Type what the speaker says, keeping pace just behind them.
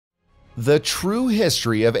The true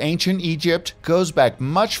history of ancient Egypt goes back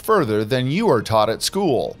much further than you are taught at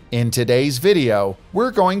school. In today's video,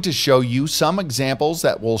 we're going to show you some examples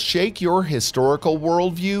that will shake your historical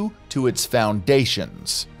worldview to its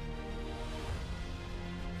foundations.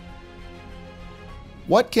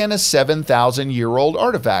 What can a 7,000-year-old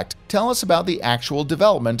artifact tell us about the actual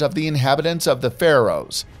development of the inhabitants of the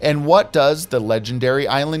pharaohs? And what does the legendary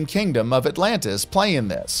island kingdom of Atlantis play in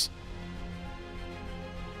this?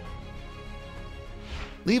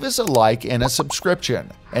 Leave us a like and a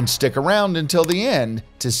subscription, and stick around until the end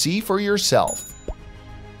to see for yourself.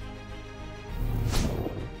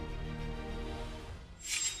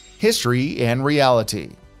 History and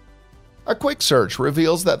reality. A quick search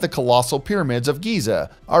reveals that the colossal pyramids of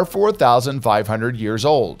Giza are 4,500 years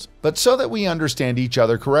old. But so that we understand each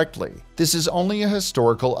other correctly, this is only a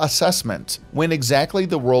historical assessment. When exactly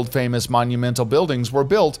the world-famous monumental buildings were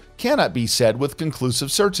built cannot be said with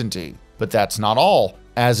conclusive certainty. But that's not all.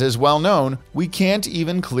 As is well known, we can't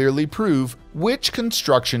even clearly prove which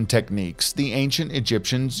construction techniques the ancient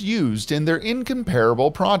Egyptians used in their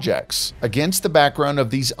incomparable projects. Against the background of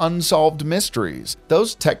these unsolved mysteries,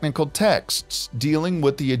 those technical texts dealing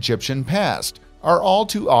with the Egyptian past are all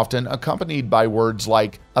too often accompanied by words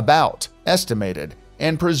like about, estimated,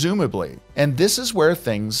 and presumably. And this is where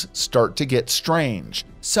things start to get strange.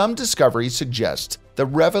 Some discoveries suggest the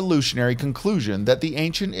revolutionary conclusion that the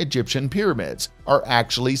ancient Egyptian pyramids are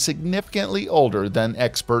actually significantly older than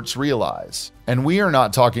experts realize. And we are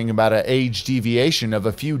not talking about an age deviation of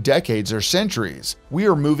a few decades or centuries. We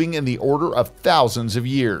are moving in the order of thousands of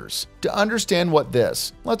years. To understand what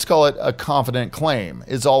this, let's call it a confident claim,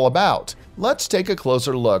 is all about, let's take a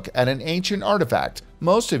closer look at an ancient artifact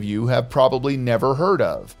most of you have probably never heard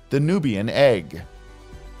of: the Nubian egg.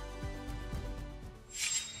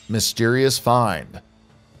 Mysterious find.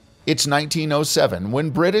 It's 1907 when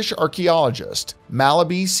British archaeologist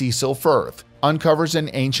Malaby Cecil Firth uncovers an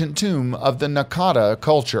ancient tomb of the Naqada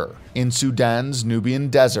culture in Sudan's Nubian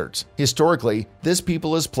desert. Historically, this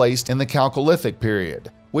people is placed in the Chalcolithic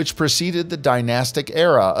period, which preceded the dynastic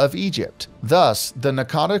era of Egypt. Thus, the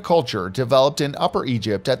Naqada culture developed in Upper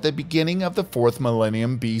Egypt at the beginning of the 4th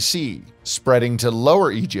millennium BC, spreading to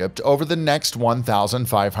Lower Egypt over the next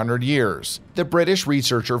 1,500 years. The British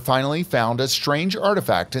researcher finally found a strange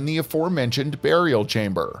artifact in the aforementioned burial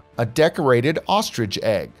chamber, a decorated ostrich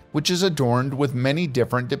egg, which is adorned with many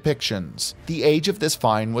different depictions. The age of this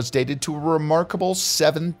find was dated to a remarkable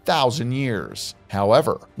 7,000 years.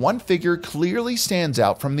 However, one figure clearly stands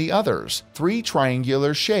out from the others: 3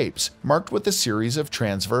 triangular shapes marked with a series of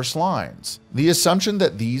transverse lines. The assumption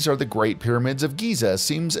that these are the Great Pyramids of Giza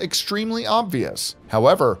seems extremely obvious.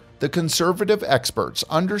 However, the conservative experts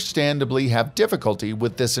understandably have difficulty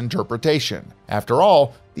with this interpretation. After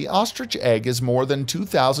all, the ostrich egg is more than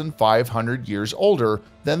 2,500 years older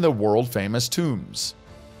than the world-famous tombs.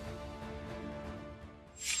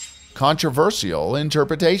 Controversial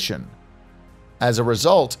interpretation. As a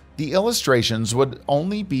result, the illustrations would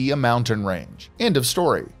only be a mountain range. End of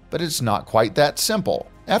story. But it's not quite that simple.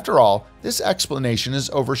 After all, this explanation is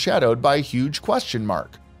overshadowed by a huge question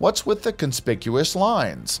mark. What's with the conspicuous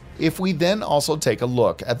lines? If we then also take a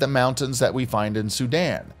look at the mountains that we find in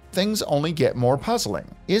Sudan, things only get more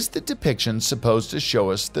puzzling. Is the depiction supposed to show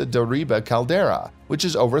us the Dariba caldera, which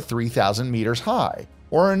is over 3,000 meters high,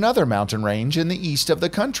 or another mountain range in the east of the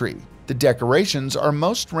country? The decorations are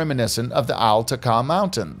most reminiscent of the Al-Taka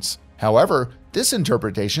Mountains. However, this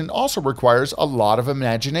interpretation also requires a lot of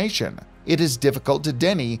imagination. It is difficult to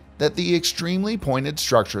deny that the extremely pointed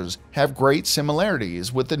structures have great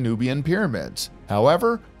similarities with the Nubian pyramids.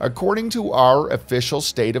 However, according to our official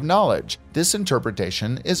state of knowledge, this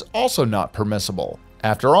interpretation is also not permissible.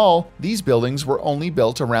 After all, these buildings were only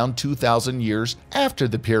built around 2,000 years after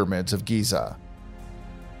the pyramids of Giza.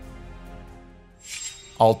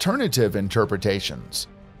 Alternative interpretations.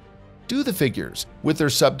 Do the figures, with their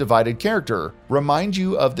subdivided character, remind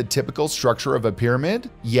you of the typical structure of a pyramid?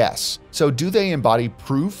 Yes. So do they embody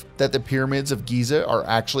proof that the pyramids of Giza are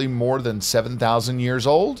actually more than 7,000 years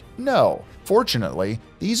old? No. Fortunately,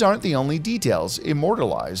 these aren't the only details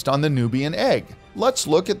immortalized on the Nubian egg. Let's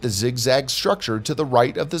look at the zigzag structure to the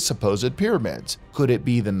right of the supposed pyramids. Could it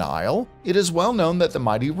be the Nile? It is well known that the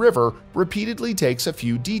mighty river repeatedly takes a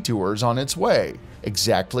few detours on its way.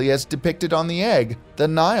 Exactly as depicted on the egg, the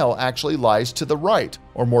Nile actually lies to the right,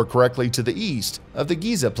 or more correctly to the east, of the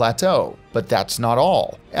Giza Plateau. But that's not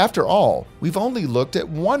all. After all, we've only looked at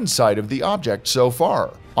one side of the object so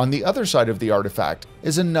far. On the other side of the artifact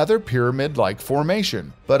is another pyramid-like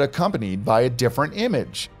formation, but accompanied by a different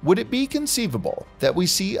image. Would it be conceivable that we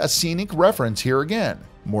see a scenic reference here again?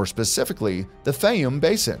 More specifically, the Fayum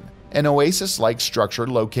Basin. an oasis-like structure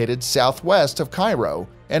located southwest of Cairo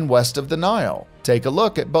and west of the Nile. Take a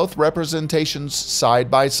look at both representations side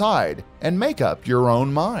by side and make up your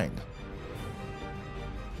own mind.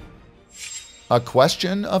 A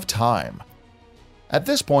question of time. At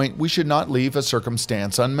this point, we should not leave a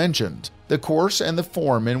circumstance unmentioned. The course and the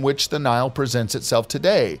form in which the Nile presents itself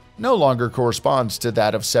today no longer corresponds to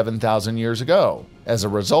that of 7,000 years ago. As a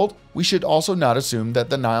result, we should also not assume that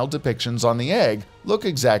the Nile depictions on the egg look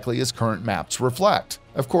exactly as current maps reflect.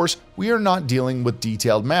 Of course, we are not dealing with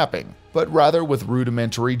detailed mapping, but rather with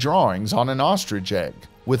rudimentary drawings on an ostrich egg.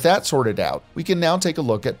 With that sorted out, we can now take a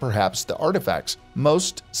look at perhaps the artifact's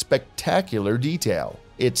most spectacular detail,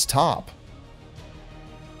 its top.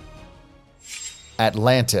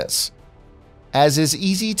 Atlantis. As is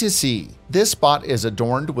easy to see, this spot is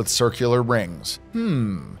adorned with circular rings.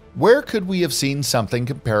 Where could we have seen something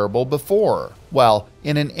comparable before? Well,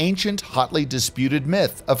 in an ancient, hotly disputed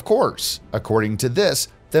myth, of course. According to this,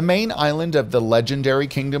 the main island of the legendary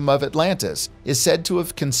kingdom of Atlantis is said to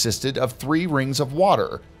have consisted of 3 rings of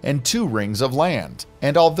water and 2 rings of land.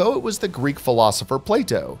 And although it was the Greek philosopher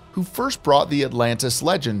Plato who first brought the Atlantis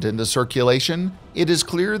legend into circulation, it is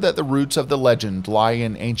clear that the roots of the legend lie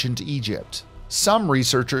in ancient Egypt. Some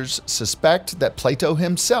researchers suspect that Plato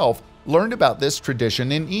himself learned about this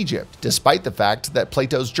tradition in Egypt, despite the fact that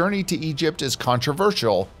Plato's journey to Egypt is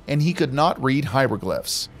controversial and he could not read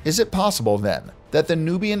hieroglyphs. Is it possible, then, that the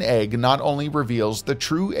Nubian egg not only reveals the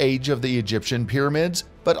true age of the Egyptian pyramids,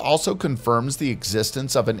 but also confirms the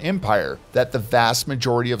existence of an empire that the vast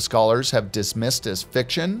majority of scholars have dismissed as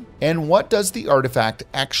fiction? And what does the artifact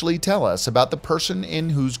actually tell us about the person in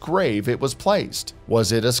whose grave it was placed?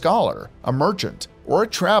 Was it a scholar, a merchant, or a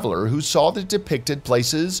traveler who saw the depicted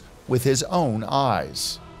places with his own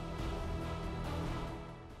eyes?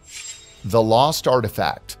 The Lost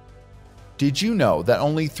Artifact. Did you know that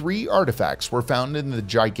only 3 artifacts were found in the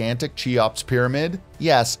gigantic Cheops pyramid?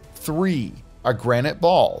 Yes, 3. A granite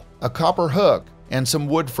ball, a copper hook, and some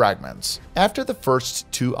wood fragments. After the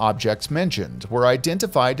first 2 objects mentioned were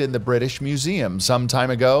identified in the British Museum some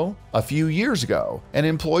time ago, a few years ago, an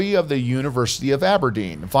employee of the University of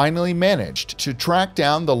Aberdeen finally managed to track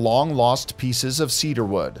down the long-lost pieces of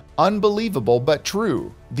cedarwood. Unbelievable but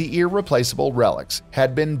true, the irreplaceable relics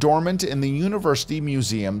had been dormant in the University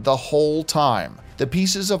Museum the whole time. The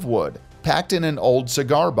pieces of wood, packed in an old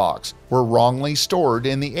cigar box, were wrongly stored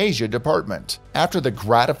in the Asia department. After the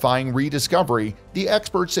gratifying rediscovery, the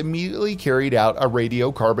experts immediately carried out a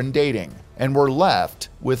radiocarbon dating and were left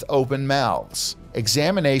with open mouths.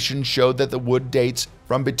 Examination showed that the wood dates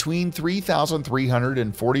from between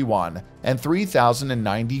 3,341 and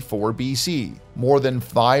 3,094 BC, more than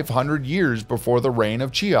 500 years before the reign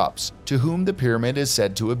of Cheops, to whom the pyramid is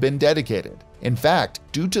said to have been dedicated. In fact,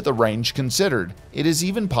 due to the range considered, it is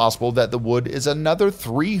even possible that the wood is another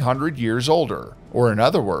 300 years older, or in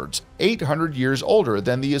other words, 800 years older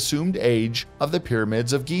than the assumed age of the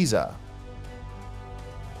pyramids of Giza.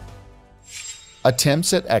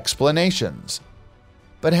 Attempts at explanations.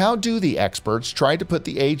 But how do the experts try to put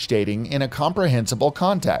the age dating in a comprehensible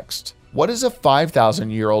context? What is a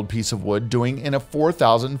 5,000-year-old piece of wood doing in a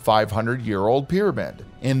 4,500-year-old pyramid?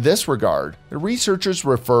 In this regard, the researchers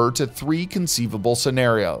refer to 3 conceivable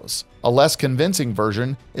scenarios. A less convincing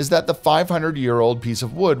version is that the 500-year-old piece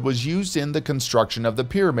of wood was used in the construction of the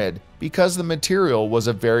pyramid because the material was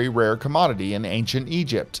a very rare commodity in ancient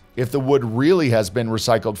Egypt. If the wood really has been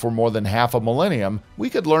recycled for more than half a millennium, we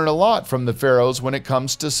could learn a lot from the pharaohs when it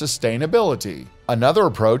comes to sustainability. Another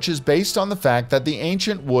approach is based on the fact that the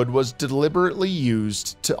ancient wood was deliberately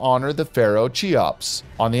used to honor the pharaoh Cheops.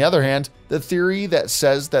 On the other hand, the theory that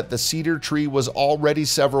says that the cedar tree was already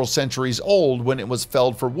several centuries old when it was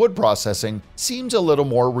felled for wood processing seems a little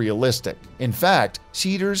more realistic. In fact,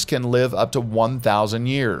 cedars can live up to 1,000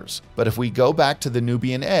 years. But if we go back to the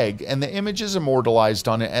Nubian egg and the images immortalized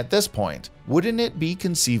on it at this point, wouldn't it be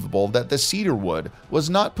conceivable that the cedar wood was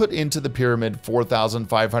not put into the pyramid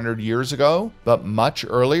 4,500 years ago, but much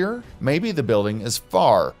earlier? Maybe the building is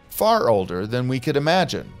far, far older than we could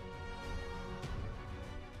imagine.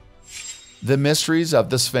 The mysteries of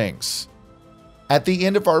the Sphinx. At the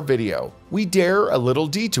end of our video, we dare a little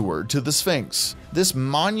detour to the Sphinx. This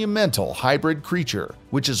monumental hybrid creature,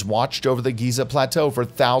 which has watched over the Giza Plateau for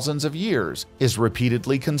thousands of years, is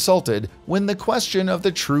repeatedly consulted when the question of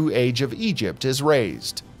the true age of Egypt is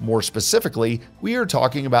raised. More specifically, we are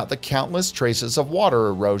talking about the countless traces of water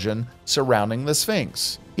erosion surrounding the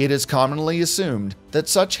Sphinx. It is commonly assumed that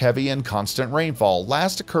such heavy and constant rainfall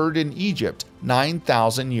last occurred in Egypt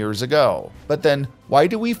 9,000 years ago. But then, why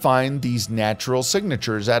do we find these natural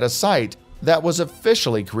signatures at a site that was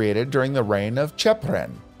officially created during the reign of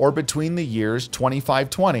Chephren? or between the years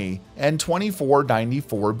 2520 and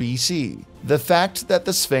 2494 BC. The fact that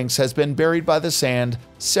the Sphinx has been buried by the sand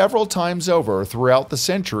several times over throughout the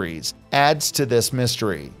centuries adds to this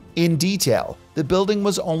mystery. In detail, the building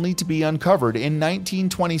was only to be uncovered in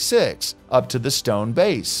 1926 up to the stone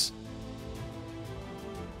base.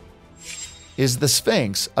 Is the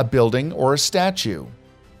Sphinx a building or a statue?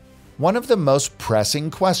 One of the most pressing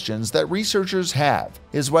questions that researchers have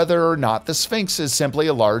is whether or not the Sphinx is simply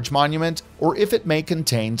a large monument or if it may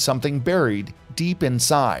contain something buried deep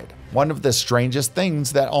inside. One of the strangest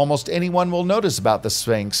things that almost anyone will notice about the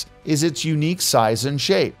Sphinx is its unique size and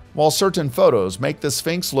shape. While certain photos make the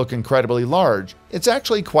Sphinx look incredibly large, it's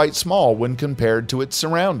actually quite small when compared to its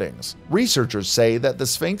surroundings. Researchers say that the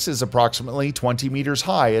Sphinx is approximately 20 meters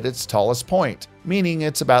high at its tallest point, meaning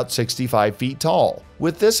it's about 65 feet tall.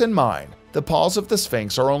 With this in mind, the paws of the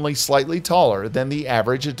Sphinx are only slightly taller than the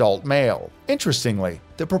average adult male. Interestingly,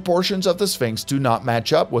 the proportions of the Sphinx do not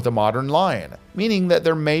match up with a modern lion, meaning that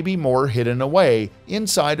there may be more hidden away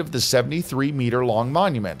inside of the 73-meter-long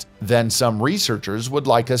monument than some researchers would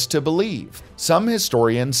like us to believe. Some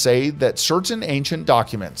historians say that certain ancient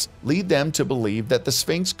documents lead them to believe that the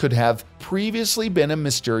Sphinx could have previously been a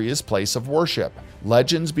mysterious place of worship.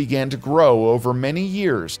 Legends began to grow over many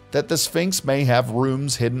years that the Sphinx may have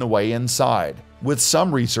rooms hidden away inside, with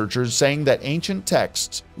some researchers saying that ancient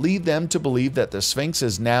texts lead them to believe that the Sphinx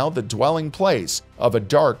is now the dwelling place of a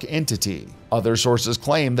dark entity. Other sources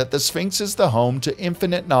claim that the Sphinx is the home to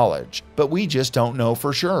infinite knowledge, but we just don't know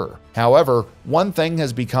for sure. However, one thing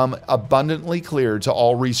has become abundantly clear to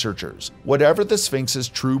all researchers. Whatever the Sphinx's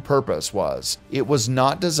true purpose was, it was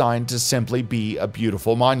not designed to simply be a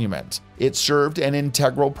beautiful monument. It served an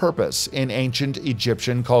integral purpose in ancient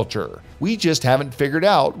Egyptian culture. We just haven't figured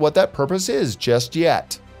out what that purpose is just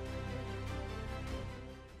yet.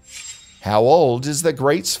 How old is the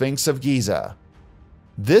Great Sphinx of Giza?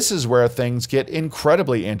 This is where things get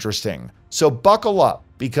incredibly interesting, so buckle up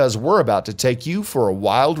because we're about to take you for a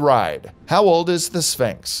wild ride. How old is the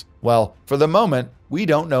Sphinx? Well, for the moment, we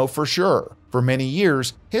don't know for sure. For many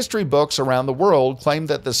years, history books around the world claim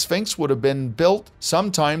that the Sphinx would have been built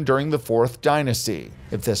sometime during the 4th dynasty.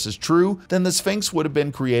 If this is true, then the Sphinx would have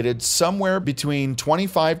been created somewhere between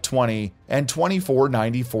 2520 and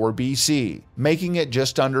 2494 BC, making it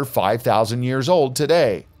just under 5,000 years old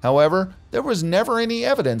today. However, there was never any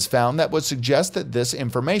evidence found that would suggest that this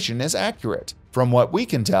information is accurate. From what we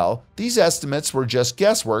can tell, these estimates were just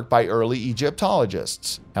guesswork by early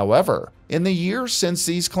Egyptologists. However, in the years since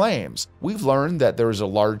these claims, we've learned that there is a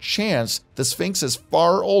large chance the Sphinx is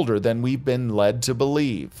far older than we've been led to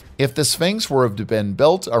believe. If the Sphinx were to have been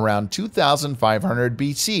built around 2500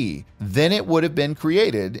 BC, then it would have been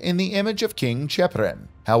created in the image of King Chephren.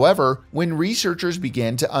 However, when researchers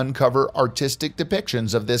began to uncover artistic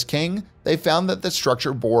depictions of this king, they found that the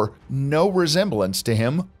structure bore no resemblance to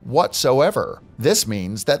him whatsoever. This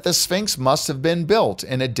means that the Sphinx must have been built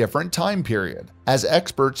in a different time period. As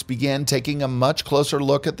experts began taking a much closer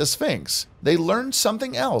look at the Sphinx, they learned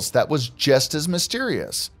something else that was just as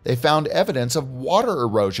mysterious. They found evidence of water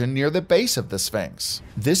erosion near the base of the Sphinx.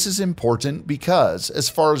 This is important because, as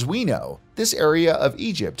far as we know, this area of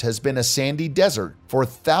Egypt has been a sandy desert for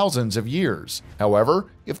thousands of years. However,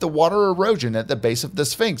 if the water erosion at the base of the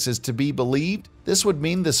Sphinx is to be believed, this would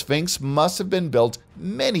mean the Sphinx must have been built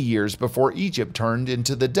many years before Egypt turned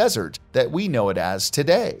into the desert that we know it as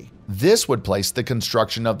today. This would place the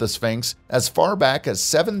construction of the Sphinx as far back as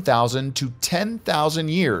 7,000 to 10,000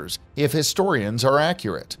 years if historians are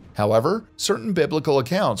accurate. However, certain biblical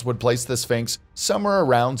accounts would place the Sphinx somewhere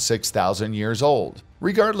around 6,000 years old.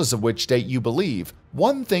 Regardless of which date you believe,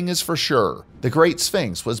 one thing is for sure: the Great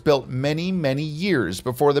Sphinx was built many years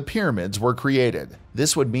before the pyramids were created.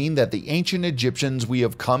 This would mean that the ancient Egyptians we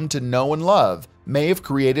have come to know and love may have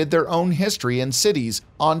created their own history and cities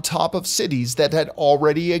on top of cities that had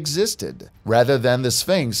already existed. Rather than the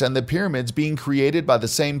Sphinx and the pyramids being created by the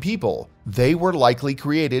same people, they were likely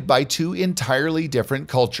created by two entirely different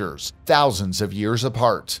cultures, thousands of years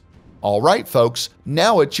apart. Alright folks,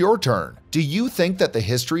 now it's your turn. Do you think that the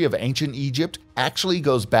history of ancient Egypt actually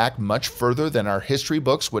goes back much further than our history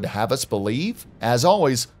books would have us believe? As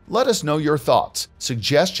always, let us know your thoughts,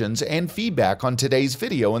 suggestions, and feedback on today's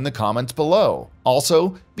video in the comments below.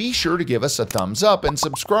 Also, be sure to give us a thumbs up and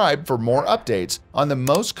subscribe for more updates on the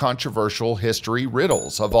most controversial history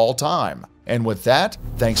riddles of all time. And with that,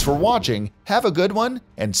 thanks for watching, have a good one,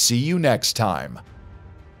 and see you next time.